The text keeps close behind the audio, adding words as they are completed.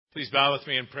Please bow with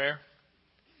me in prayer.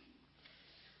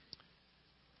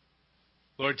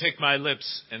 Lord, take my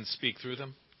lips and speak through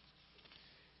them.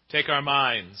 Take our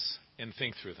minds and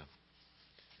think through them.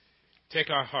 Take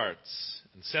our hearts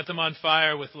and set them on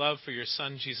fire with love for your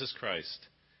Son, Jesus Christ,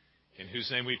 in whose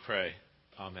name we pray.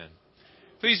 Amen.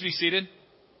 Please be seated.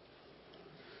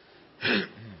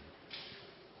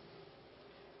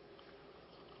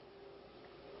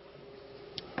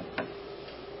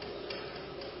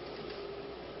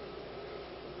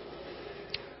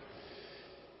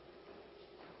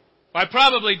 I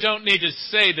probably don't need to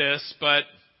say this, but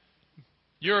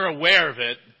you're aware of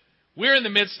it. We're in the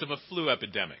midst of a flu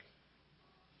epidemic.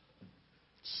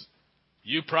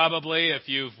 You probably, if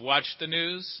you've watched the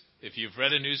news, if you've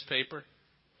read a newspaper,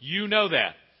 you know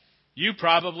that. You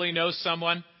probably know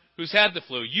someone who's had the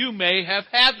flu. You may have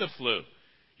had the flu.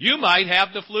 You might have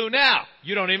the flu now.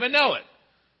 You don't even know it.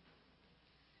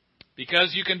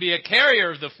 Because you can be a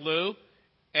carrier of the flu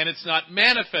and it's not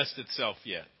manifest itself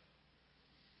yet.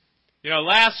 You know,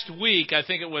 last week, I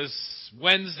think it was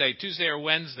Tuesday or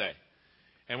Wednesday.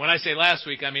 And when I say last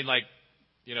week, I mean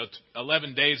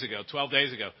 11 days ago, 12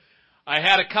 days ago. I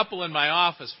had a couple in my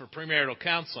office for premarital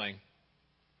counseling.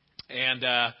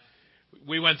 And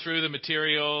we went through the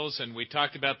materials and we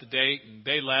talked about the date and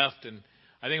they left. And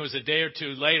I think it was a day or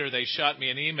two later, they shot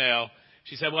me an email.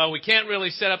 She said, well, we can't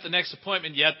really set up the next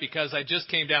appointment yet because I just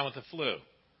came down with the flu.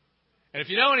 And if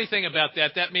you know anything about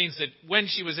that, that means that when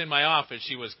she was in my office,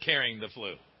 she was carrying the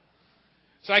flu.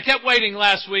 So I kept waiting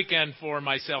last weekend for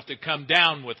myself to come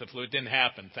down with the flu. It didn't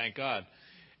happen, thank God.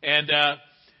 And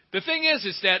the thing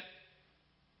is that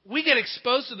we get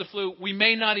exposed to the flu, we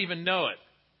may not even know it.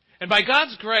 And by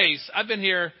God's grace, I've been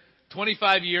here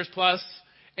 25 years plus,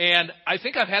 and I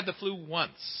think I've had the flu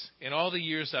once in all the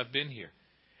years I've been here.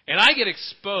 And I get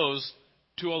exposed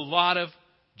to a lot of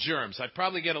germs. I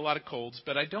probably get a lot of colds,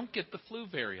 but I don't get the flu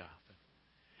very often.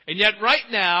 And yet right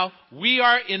now, we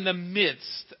are in the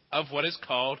midst of what is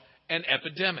called an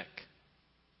epidemic.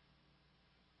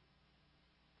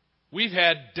 We've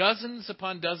had dozens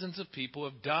upon dozens of people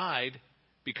have died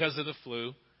because of the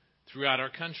flu throughout our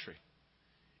country.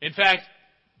 In fact,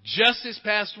 just this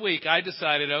past week, I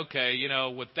decided,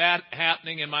 with that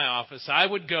happening in my office, I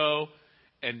would go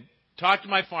and talked to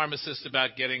my pharmacist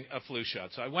about getting a flu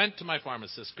shot. So I went to my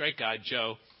pharmacist, great guy,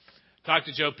 Joe. Talked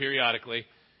to Joe periodically.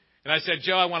 And I said,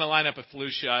 Joe, I want to line up a flu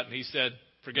shot. And he said,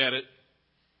 forget it.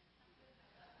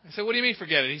 I said, what do you mean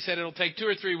forget it? He said, it'll take 2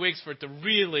 or 3 weeks for it to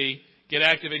really get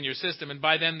active in your system. And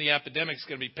by then the epidemic's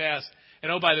going to be past.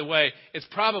 And oh, by the way, it's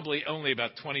probably only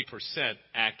about 20%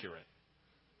 accurate.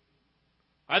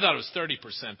 I thought it was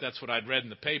 30%. That's what I'd read in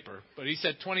the paper. But he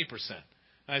said 20%. And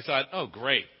I thought, oh,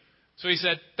 great. So he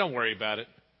said, don't worry about it.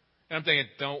 And I'm thinking,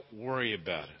 don't worry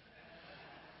about it.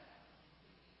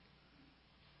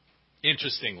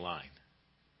 Interesting line.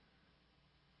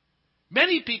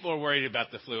 Many people are worried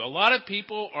about the flu. A lot of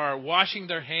people are washing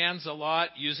their hands a lot,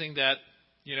 using that,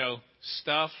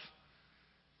 stuff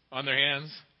on their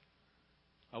hands.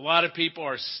 A lot of people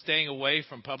are staying away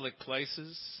from public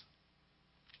places,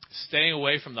 staying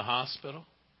away from the hospital,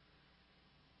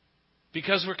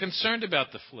 because we're concerned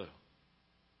about the flu.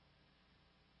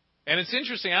 And it's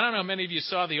interesting, I don't know how many of you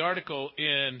saw the article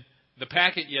in the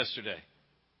packet yesterday.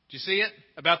 Did you see it?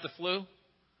 About the flu?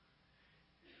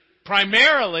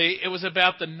 Primarily, it was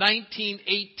about the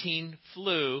 1918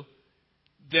 flu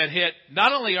that hit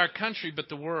not only our country, but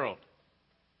the world.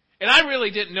 And I really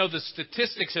didn't know the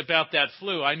statistics about that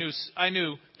flu. I knew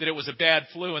that it was a bad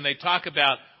flu, and they talk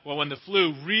about, when the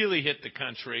flu really hit the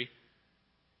country.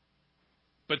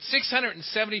 But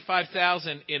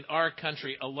 675,000 in our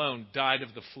country alone died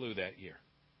of the flu that year.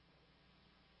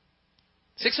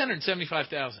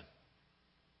 675,000.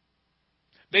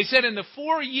 They said in the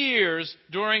 4 years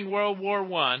during World War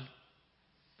I,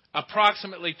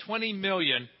 approximately 20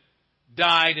 million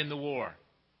died in the war.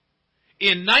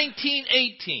 In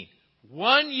 1918,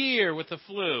 1 year with the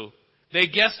flu, they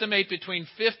guesstimate between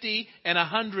 50 and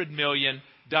 100 million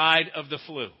died of the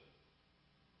flu.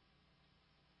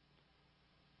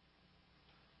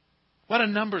 What a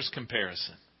numbers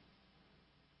comparison.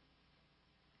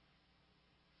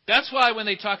 That's why when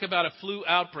they talk about a flu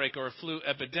outbreak or a flu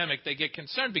epidemic, they get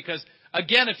concerned because,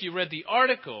 again, if you read the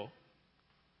article,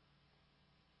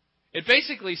 it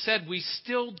basically said we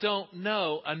still don't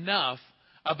know enough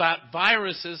about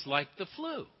viruses like the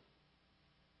flu.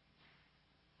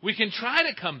 We can try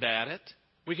to combat it.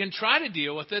 We can try to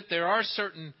deal with it. There are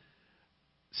certain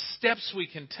steps we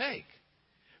can take.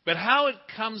 But how it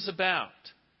comes about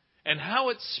and how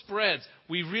it spreads,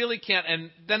 we really can't.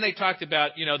 And then they talked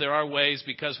about, there are ways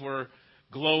because we're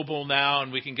global now,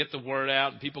 and we can get the word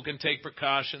out, and people can take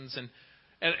precautions,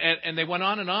 and they went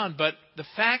on. But the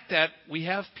fact that we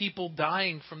have people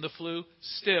dying from the flu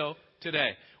still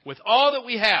today, with all that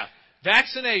we have,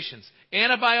 vaccinations,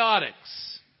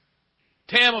 antibiotics,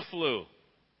 Tamiflu,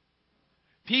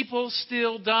 people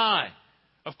still die.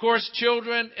 Of course,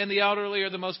 children and the elderly are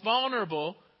the most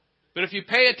vulnerable, but if you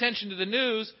pay attention to the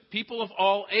news, people of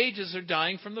all ages are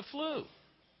dying from the flu.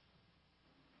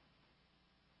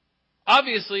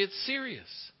 Obviously, it's serious.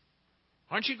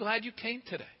 Aren't you glad you came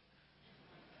today?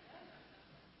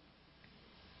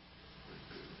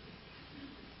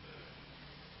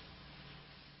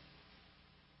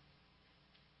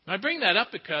 I bring that up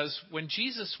because when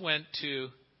Jesus went to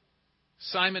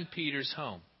Simon Peter's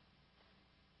home,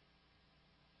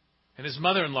 and his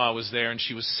mother-in-law was there, and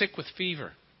she was sick with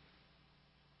fever.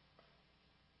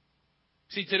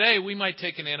 See, today we might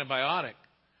take an antibiotic,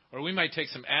 or we might take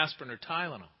some aspirin or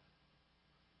Tylenol.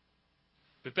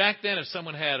 But back then, if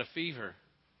someone had a fever,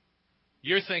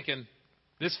 you're thinking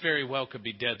this very well could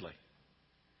be deadly,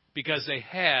 because they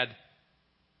had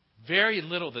very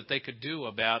little that they could do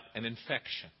about an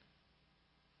infection.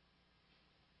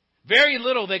 Very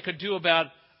little they could do about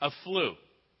a flu.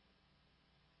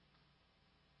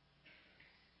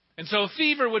 And so a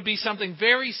fever would be something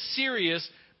very serious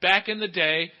back in the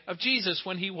day of Jesus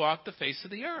when he walked the face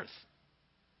of the earth.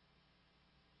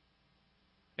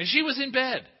 And she was in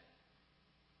bed.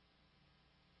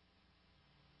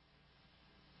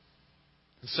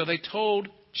 And so they told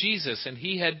Jesus, and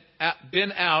he had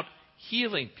been out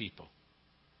healing people.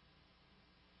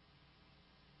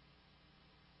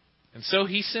 And so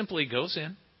he simply goes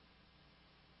in,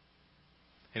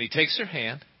 and he takes her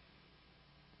hand,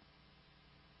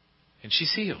 and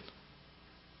she's healed.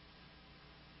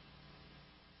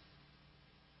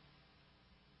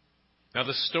 Now,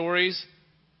 the stories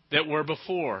that were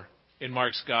before in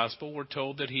Mark's gospel were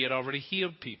told that he had already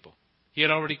healed people. He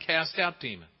had already cast out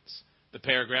demons, the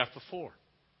paragraph before.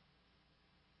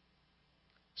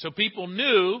 So people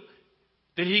knew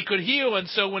that he could heal, and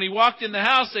so when he walked in the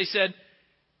house, they said,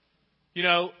 you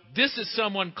know, this is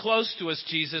someone close to us,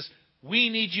 Jesus. We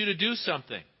need you to do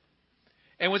something.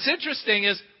 And what's interesting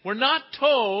is we're not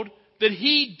told that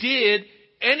he did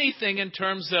anything in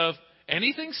terms of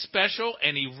anything special,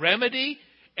 any remedy,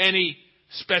 any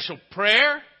special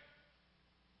prayer.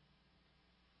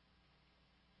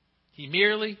 He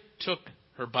merely took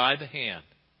her by the hand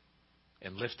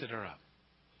and lifted her up.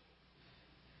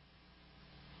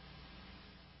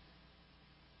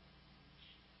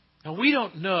 Now, we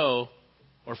don't know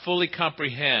or fully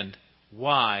comprehend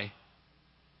why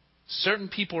certain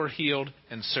people are healed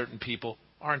and certain people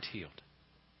aren't healed.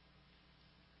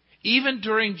 Even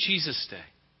during Jesus' day.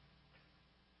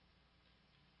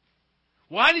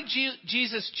 Why did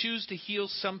Jesus choose to heal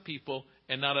some people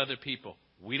and not other people?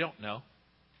 We don't know.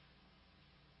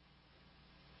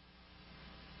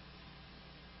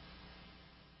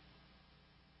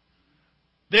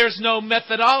 There's no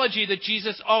methodology that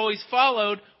Jesus always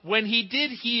followed when he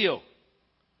did heal.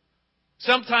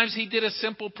 Sometimes he did a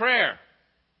simple prayer.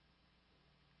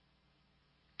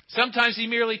 Sometimes he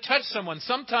merely touched someone.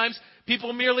 Sometimes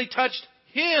people merely touched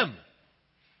him.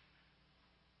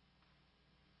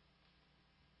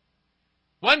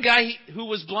 One guy who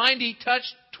was blind, he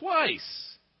touched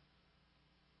twice.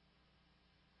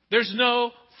 There's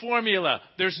no formula.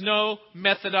 There's no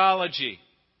methodology.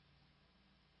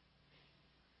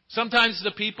 Sometimes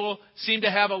the people seem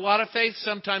to have a lot of faith,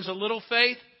 sometimes a little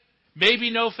faith, maybe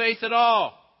no faith at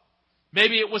all.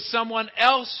 Maybe it was someone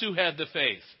else who had the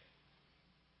faith.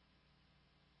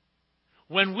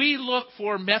 When we look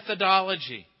for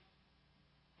methodology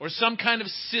or some kind of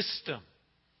system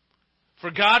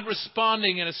for God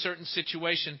responding in a certain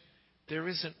situation, there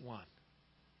isn't one.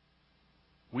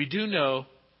 We do know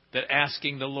that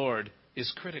asking the Lord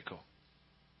is critical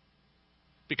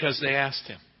because they asked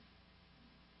him.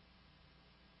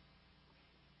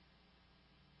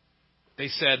 They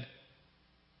said,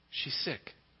 she's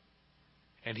sick.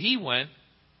 And he went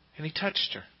and he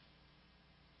touched her.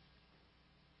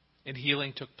 And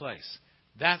healing took place.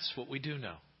 That's what we do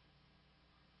know.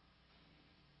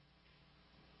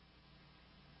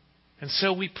 And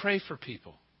so we pray for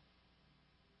people.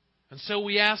 And so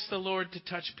we ask the Lord to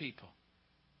touch people.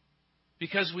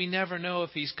 Because we never know if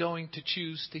he's going to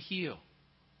choose to heal.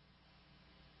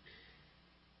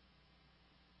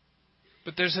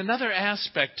 But there's another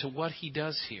aspect to what he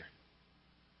does here.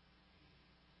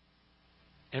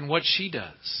 And what she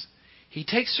does. He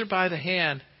takes her by the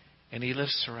hand and he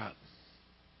lifts her up.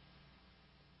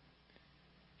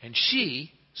 And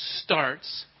she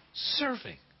starts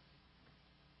serving.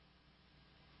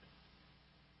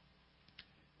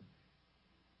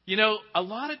 You know, a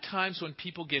lot of times when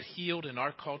people get healed in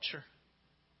our culture,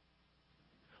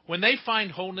 when they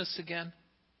find wholeness again,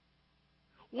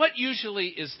 what usually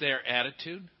is their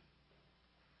attitude?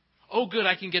 Oh, good,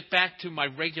 I can get back to my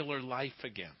regular life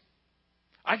again.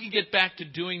 I can get back to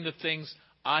doing the things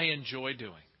I enjoy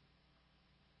doing.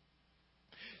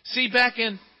 See, back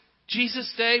in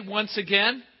Jesus' day, once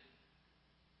again,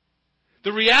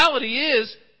 the reality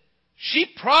is she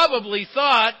probably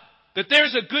thought that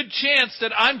there's a good chance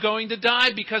that I'm going to die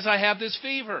because I have this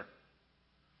fever.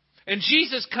 And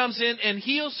Jesus comes in and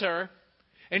heals her,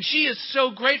 and she is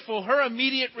so grateful. Her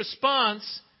immediate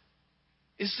response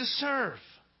is to serve.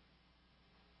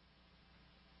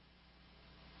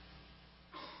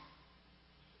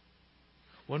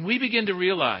 When we begin to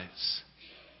realize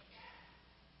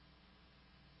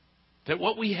that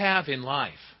what we have in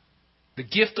life, the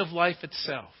gift of life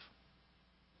itself,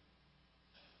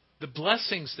 the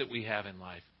blessings that we have in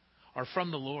life are from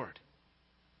the Lord.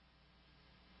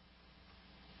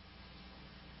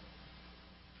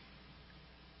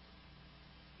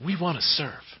 We want to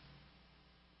serve.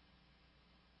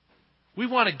 We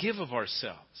want to give of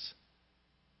ourselves.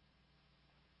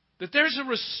 That there's a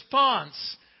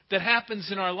response that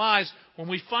happens in our lives when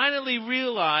we finally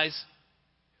realize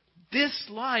this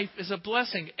life is a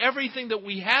blessing. Everything that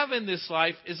we have in this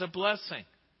life is a blessing.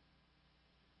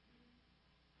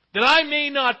 That I may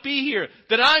not be here,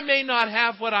 that I may not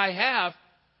have what I have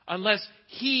unless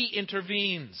He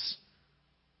intervenes,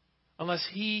 unless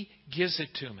He gives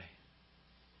it to me,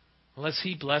 unless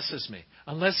He blesses me,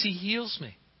 unless He heals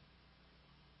me.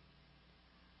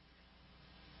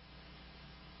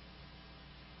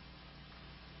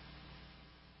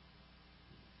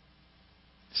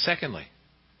 Secondly,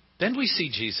 then we see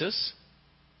Jesus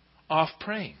off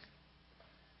praying.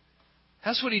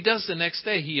 That's what He does the next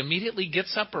day. He immediately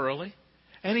gets up early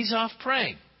and He's off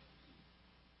praying.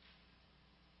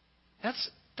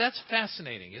 That's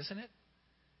fascinating, isn't it?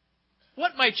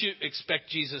 What might you expect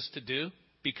Jesus to do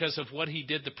because of what He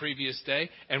did the previous day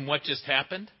and what just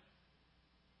happened?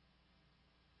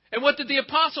 And what did the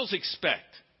apostles expect?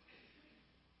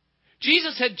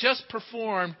 Jesus had just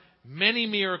performed many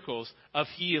miracles of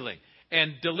healing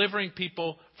and delivering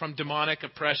people from demonic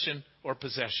oppression or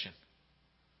possession.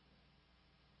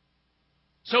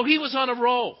 So He was on a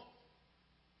roll.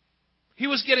 He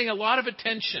was getting a lot of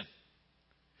attention.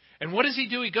 And what does He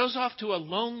do? He goes off to a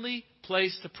lonely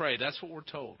place to pray. That's what we're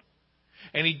told.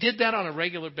 And He did that on a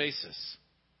regular basis.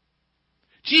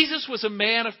 Jesus was a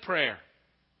man of prayer.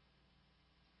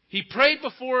 He prayed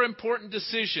before important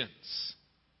decisions.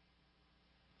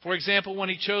 For example, when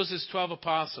He chose His 12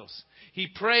 apostles. He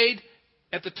prayed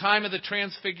at the time of the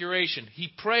Transfiguration. He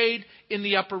prayed in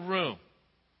the upper room.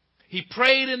 He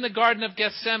prayed in the Garden of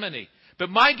Gethsemane. But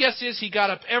my guess is He got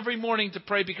up every morning to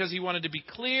pray because He wanted to be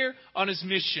clear on His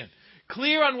mission.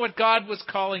 Clear on what God was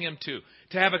calling Him to.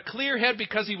 To have a clear head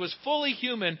because He was fully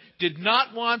human, did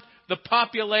not want the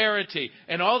popularity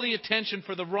and all the attention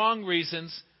for the wrong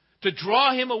reasons to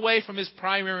draw Him away from His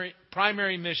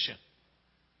primary mission.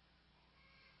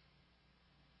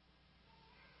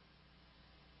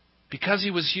 Because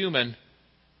He was human,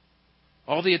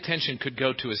 all the attention could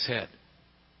go to His head.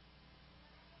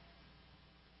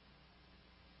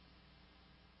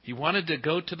 He wanted to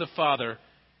go to the Father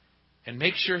and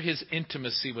make sure His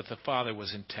intimacy with the Father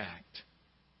was intact.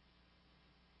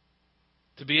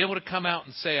 To be able to come out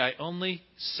and say, I only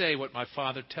say what my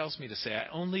Father tells me to say. I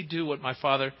only do what my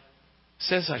Father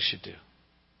says I should do.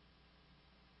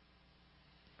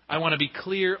 I want to be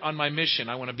clear on my mission.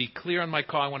 I want to be clear on my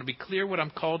call. I want to be clear what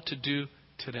I'm called to do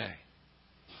today.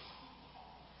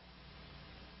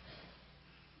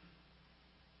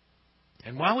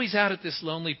 And while He's out at this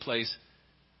lonely place,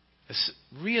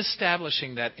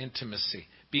 reestablishing that intimacy,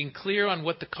 being clear on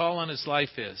what the call on His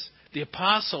life is, the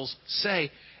apostles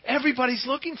say, everybody's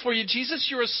looking for you, Jesus.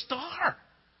 You're a star.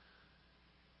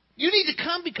 You need to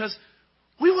come because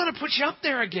we want to put you up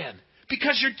there again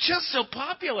because you're just so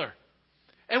popular.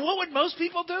 And what would most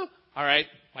people do? All right,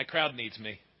 my crowd needs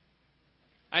me.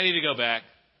 I need to go back.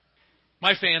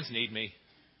 My fans need me.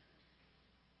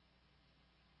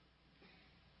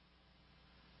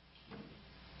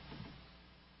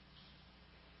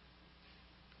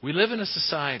 We live in a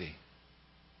society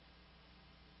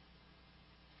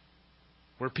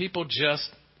where people just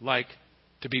like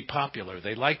to be popular.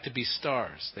 They like to be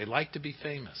stars. They like to be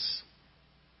famous.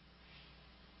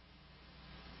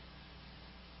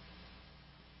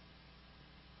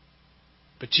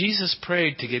 But Jesus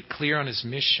prayed to get clear on His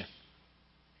mission.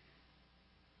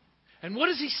 And what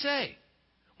does He say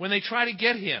when they try to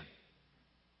get Him?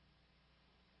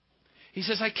 He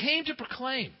says, I came to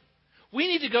proclaim. We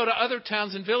need to go to other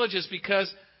towns and villages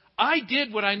because I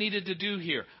did what I needed to do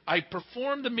here. I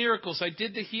performed the miracles. I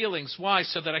did the healings. Why?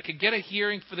 So that I could get a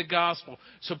hearing for the gospel.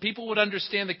 So people would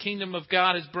understand the kingdom of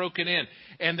God is broken in.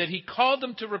 And that He called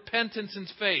them to repentance and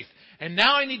faith. And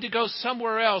now I need to go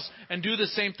somewhere else and do the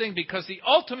same thing. Because the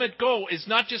ultimate goal is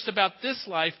not just about this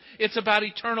life. It's about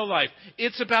eternal life.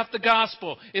 It's about the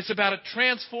gospel. It's about a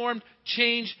transformed,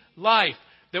 changed life.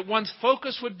 That one's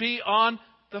focus would be on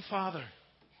the Father.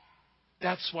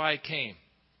 That's why I came.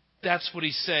 That's what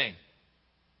He's saying.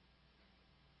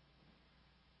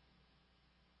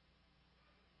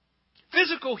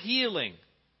 Physical healing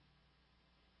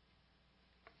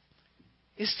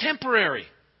is temporary.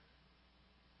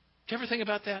 Do you ever think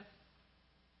about that?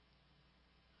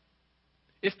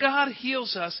 If God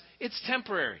heals us, it's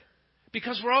temporary.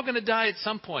 Because we're all going to die at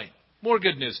some point. More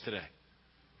good news today.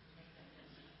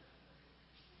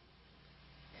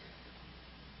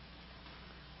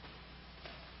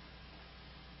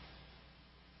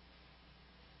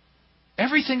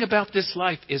 Everything about this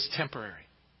life is temporary.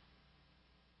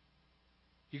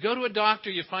 You go to a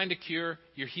doctor, you find a cure,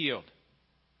 you're healed.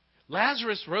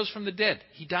 Lazarus rose from the dead.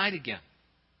 He died again.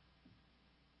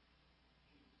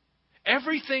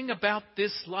 Everything about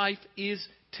this life is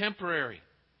temporary.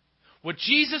 What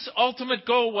Jesus' ultimate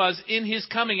goal was in His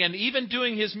coming and even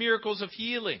doing His miracles of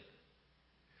healing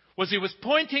was He was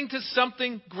pointing to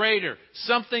something greater,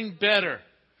 something better,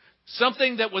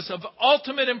 something that was of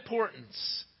ultimate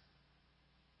importance.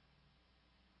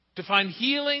 To find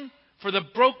healing for the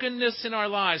brokenness in our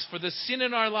lives, for the sin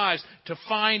in our lives, to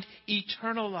find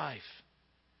eternal life.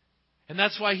 And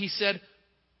that's why He said,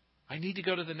 I need to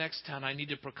go to the next town. I need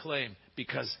to proclaim,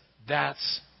 because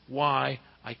that's why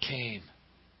I came.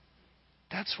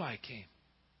 That's why I came.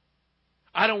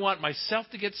 I don't want myself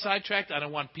to get sidetracked. I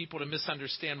don't want people to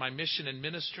misunderstand my mission and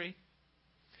ministry.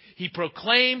 He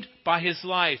proclaimed by His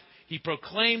life. He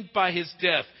proclaimed by His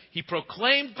death. He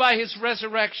proclaimed by His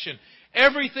resurrection.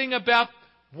 Everything about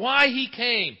why He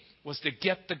came was to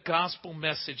get the gospel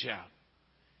message out.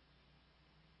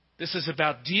 This is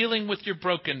about dealing with your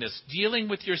brokenness, dealing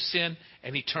with your sin,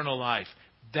 and eternal life.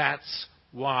 That's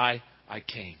why I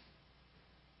came.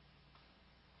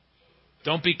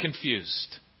 Don't be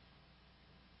confused.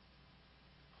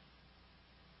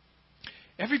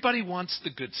 Everybody wants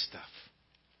the good stuff.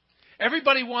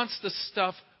 Everybody wants the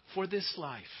stuff for this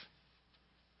life.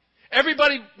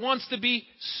 Everybody wants to be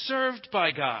served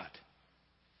by God.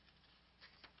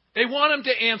 They want Him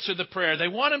to answer the prayer. They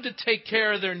want Him to take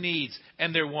care of their needs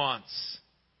and their wants.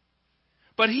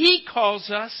 But He calls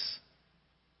us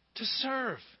to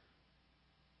serve.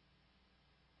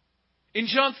 In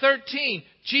John 13,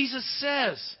 Jesus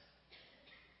says,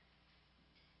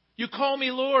 you call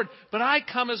me Lord, but I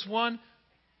come as one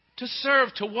to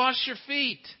serve, to wash your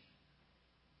feet.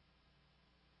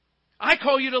 I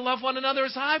call you to love one another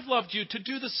as I've loved you, to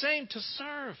do the same, to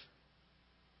serve.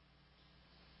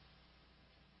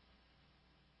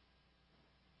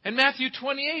 In Matthew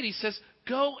 28, He says,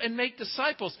 go and make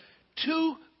disciples.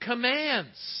 2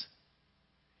 commands.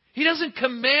 He doesn't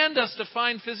command us to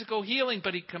find physical healing,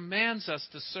 but He commands us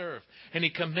to serve. And He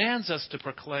commands us to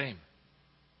proclaim.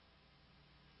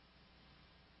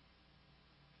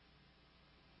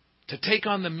 To take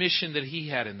on the mission that He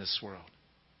had in this world.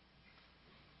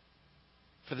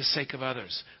 For the sake of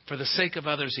others. For the sake of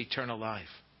others, eternal life.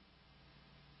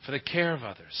 For the care of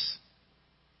others.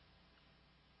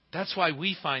 That's why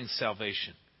we find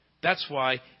salvation. That's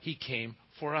why He came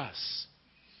for us.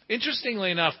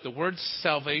 Interestingly enough, the word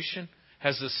salvation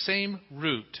has the same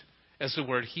root as the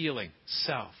word healing,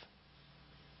 self.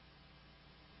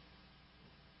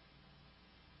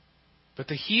 But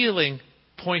the healing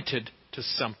pointed to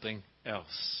something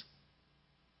else.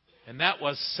 And that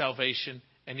was salvation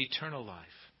and eternal life.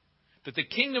 That the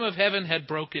kingdom of heaven had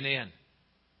broken in.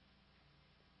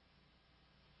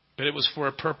 But it was for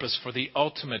a purpose, for the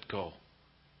ultimate goal.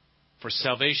 For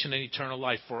salvation and eternal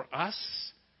life for us,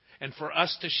 and for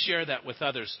us to share that with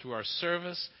others through our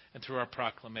service and through our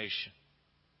proclamation.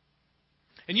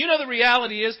 And you know the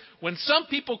reality is, when some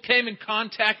people came in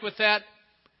contact with that,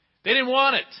 they didn't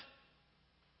want it.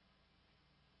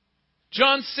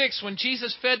 John 6, when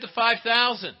Jesus fed the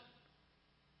 5,000.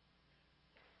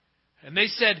 And they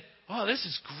said, oh, this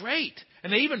is great.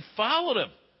 And they even followed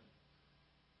Him.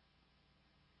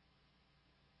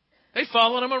 They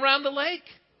followed Him around the lake.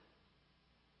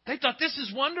 They thought, this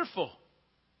is wonderful.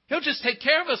 He'll just take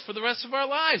care of us for the rest of our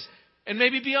lives. And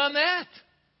maybe beyond that.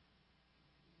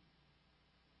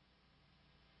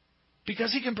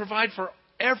 Because He can provide for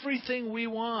everything we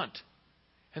want.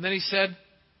 And then He said,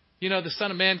 you know, the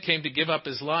Son of Man came to give up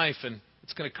His life. And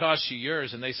It's going to cost you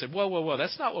yours. And they said, whoa, whoa, whoa,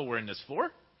 that's not what we're in this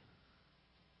for.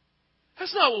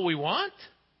 That's not what we want.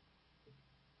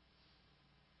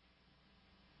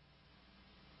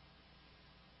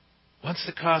 Once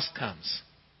the cost comes,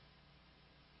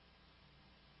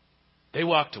 they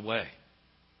walked away.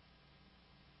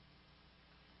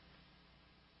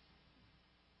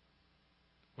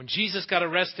 When Jesus got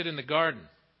arrested in the garden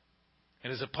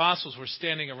and his apostles were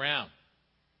standing around,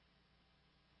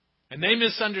 and they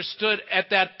misunderstood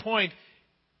at that point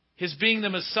his being the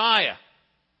Messiah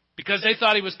because they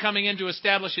thought he was coming in to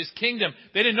establish his kingdom.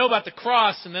 They didn't know about the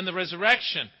cross and then the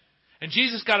resurrection. And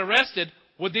Jesus got arrested.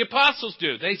 What did the apostles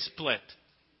do? They split.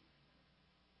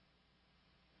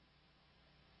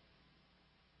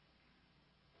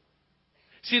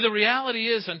 See, the reality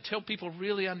is, until people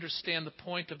really understand the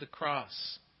point of the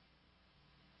cross,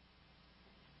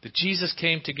 that Jesus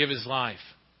came to give his life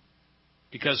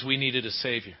because we needed a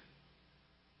Savior.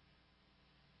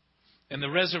 And the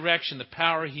resurrection, the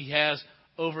power he has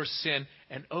over sin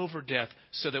and over death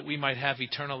so that we might have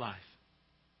eternal life.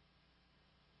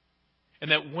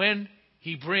 And that when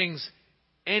he brings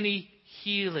any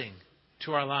healing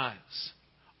to our lives,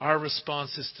 our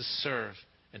response is to serve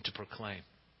and to proclaim.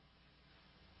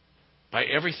 By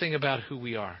everything about who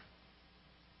we are.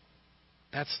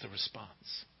 That's the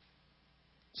response.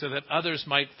 So that others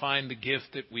might find the gift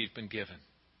that we've been given.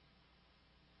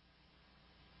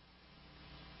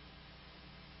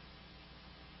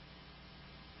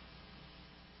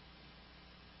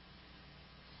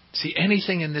 See,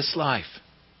 anything in this life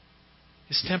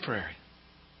is temporary.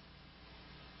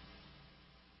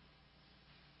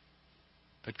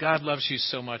 But God loves you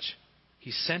so much,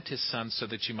 he sent his Son so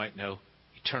that you might know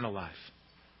eternal life.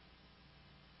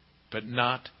 But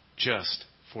not just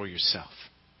for yourself.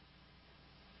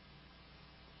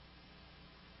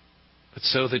 But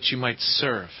so that you might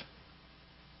serve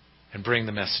and bring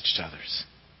the message to others.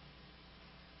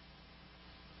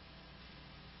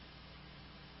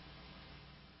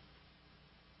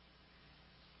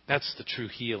 That's the true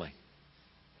healing.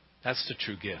 That's the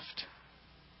true gift.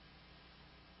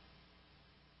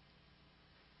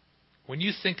 When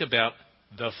you think about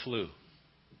the flu,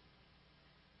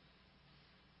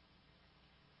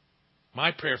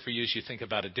 my prayer for you is you think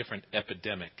about a different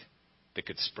epidemic that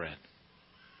could spread.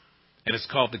 And it's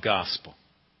called the gospel.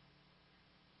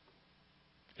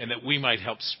 And that we might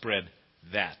help spread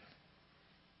that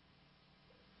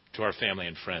to our family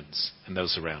and friends and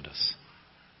those around us.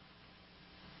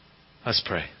 Let's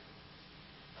pray.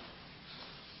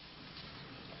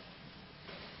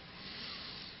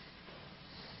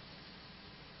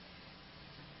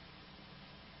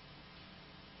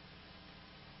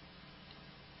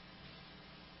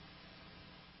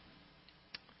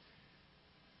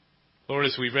 Lord,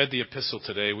 as we read the epistle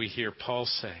today, we hear Paul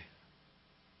say,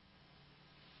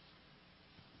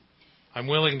 I'm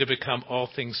willing to become all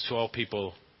things to all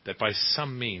people, that by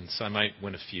some means I might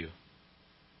win a few.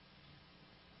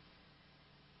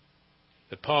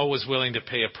 That Paul was willing to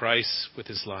pay a price with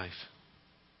his life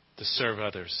to serve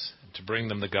others and to bring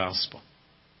them the gospel.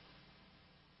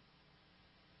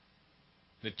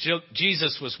 That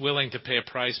Jesus was willing to pay a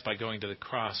price by going to the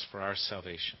cross for our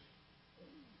salvation.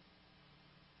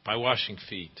 By washing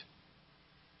feet.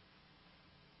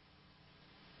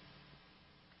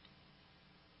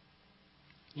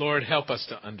 Lord, help us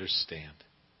to understand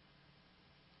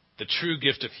the true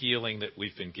gift of healing that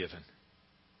we've been given,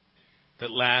 that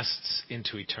lasts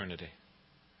into eternity,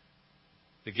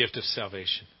 the gift of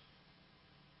salvation.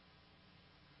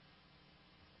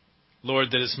 Lord,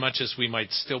 that as much as we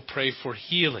might still pray for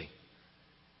healing,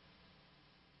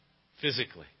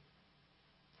 physically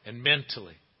and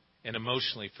mentally and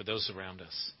emotionally for those around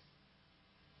us,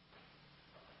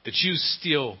 that you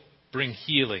still bring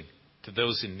healing to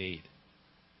those in need.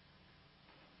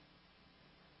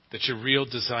 That your real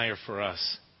desire for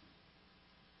us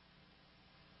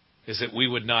is that we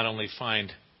would not only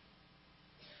find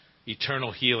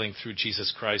eternal healing through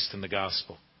Jesus Christ and the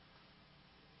gospel,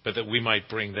 but that we might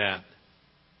bring that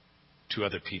to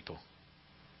other people.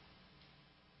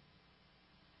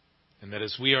 And that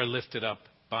as we are lifted up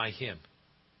by him,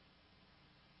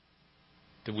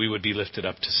 that we would be lifted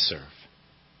up to serve.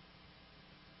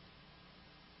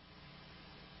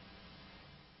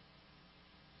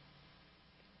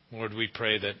 Lord, we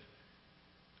pray that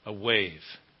a wave,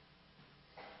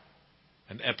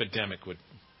 an epidemic would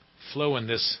flow in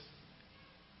this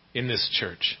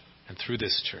church and through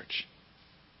this church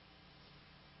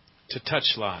to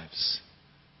touch lives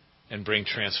and bring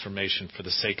transformation for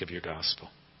the sake of your gospel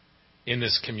in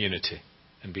this community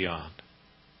and beyond.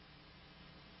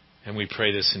 And we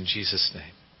pray this in Jesus'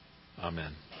 name.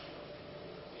 Amen.